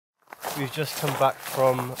we've just come back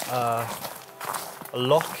from a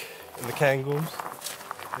lock in the Cairngorms,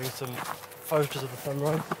 doing some photos of the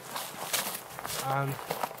sunrise, and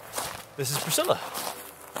this is Priscilla.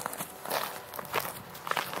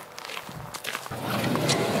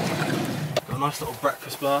 Got a nice little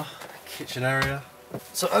breakfast bar, kitchen area.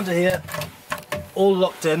 So under here, all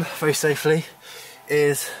locked in very safely,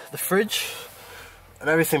 is the fridge, and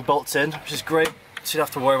everything bolts in, which is great, so you don't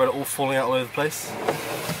have to worry about it all falling out all over the place.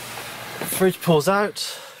 The fridge pulls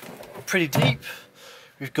out pretty deep.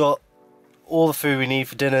 We've got all the food we need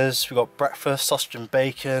for dinners. We've got breakfast, sausage and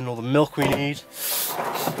bacon, all the milk we need.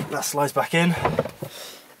 That slides back in,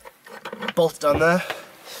 bolted down there,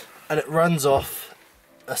 and it runs off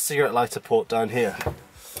a cigarette lighter port down here.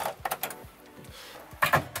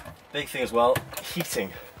 Big thing as well,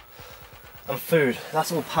 heating and food.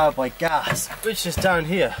 That's all powered by gas, which is down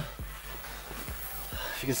here.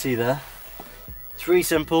 If you can see there. It's really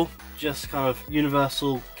simple, just kind of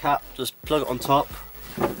universal cap, just plug it on top,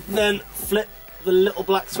 then flip the little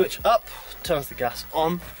black switch up, turns the gas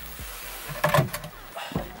on.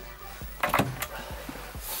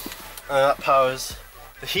 And that powers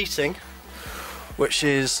the heating, which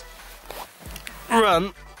is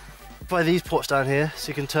run by these ports down here, so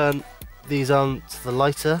you can turn these on to the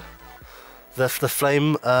lighter, the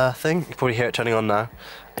flame thing. You can probably hear it turning on now.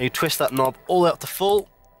 And you twist that knob all the way up to full,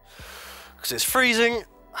 because it's freezing,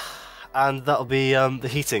 and that'll be the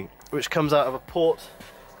heating, which comes out of a port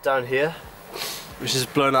down here, which is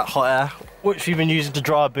blowing out hot air, which we've been using to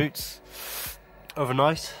dry our boots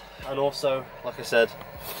overnight, and also, like I said,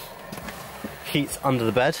 heats under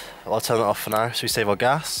the bed. I'll turn that off for now so we save our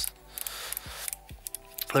gas.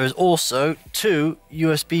 There is also 2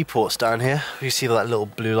 USB ports down here. You see that little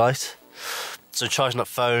blue light. So charging up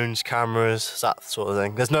phones, cameras, that sort of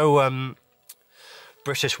thing. There's no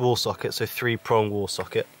British wall socket, so 3-prong wall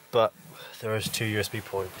socket, but there is 2 USB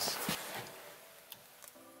ports.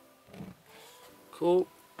 Cool.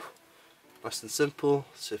 Nice and simple.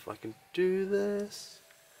 Let's see if I can do this.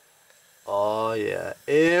 Oh yeah,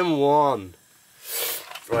 in one.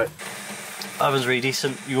 Right. Oven's really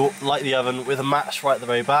decent. You light the oven with a match right at the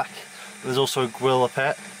very back. There's also a grill up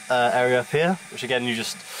here, area up here, which again you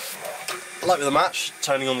just light with a match,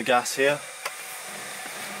 turning on the gas here.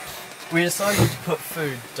 We decided to put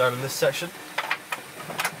food down in this section,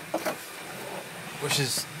 which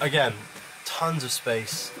is, again, tons of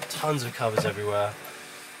space, tons of cupboards everywhere.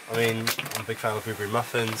 I mean, I'm a big fan of blueberry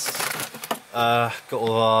muffins. Got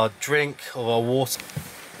all of our drink, all of our water.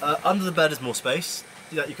 Under the bed is more space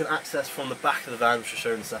that you can access from the back of the van, which I'll show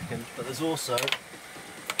you in a second. But there's also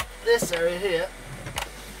this area here,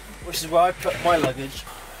 which is where I put my luggage.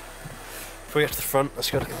 Before we get to the front,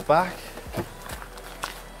 let's go look at the back.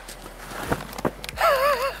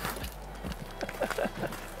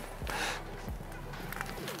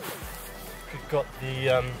 We've got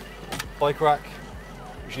the bike rack,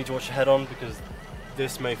 which you need to watch your head on because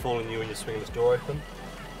this may fall on you when you're swinging this door open.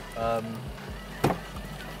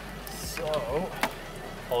 So,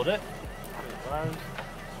 hold it, put it around.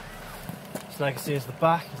 So now you can see is the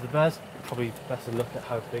back is the bed. Probably best to look at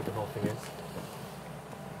how big the whole thing is.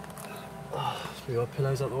 Let's move our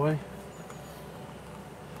pillows out of the way.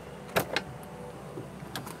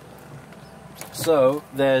 So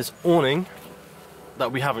there's awning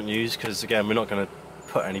that we haven't used because again we're not going to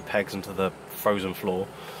put any pegs into the frozen floor.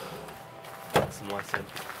 Get some light in.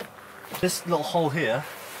 This little hole here,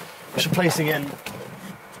 which we're placing in,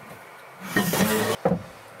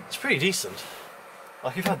 it's pretty decent.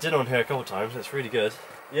 Like, you've had dinner on here a couple of times, it's really good.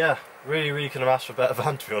 Yeah, really couldn't have asked for a better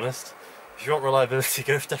van, to be honest. If you want reliability,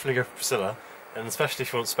 definitely go for Priscilla, and especially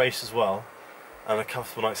if you want space as well, and a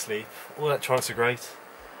comfortable night's sleep. All electronics are great.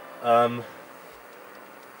 In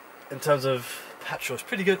terms of petrol, it's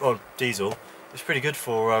pretty good, or diesel, it's pretty good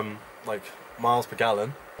for like miles per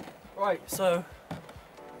gallon. Right, so,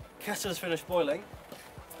 kettle has finished boiling,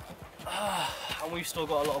 and we've still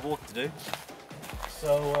got a lot of water to do.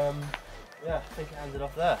 So, yeah, I think it ended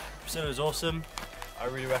off there. Priscilla is awesome. I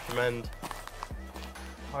really recommend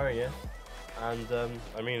hiring it. And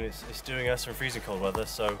I mean, it's doing us in freezing cold weather,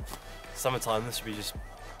 so summertime this would be just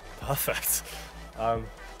perfect.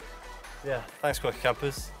 Yeah, thanks Quirky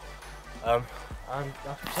Campers. And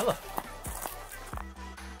that's Priscilla.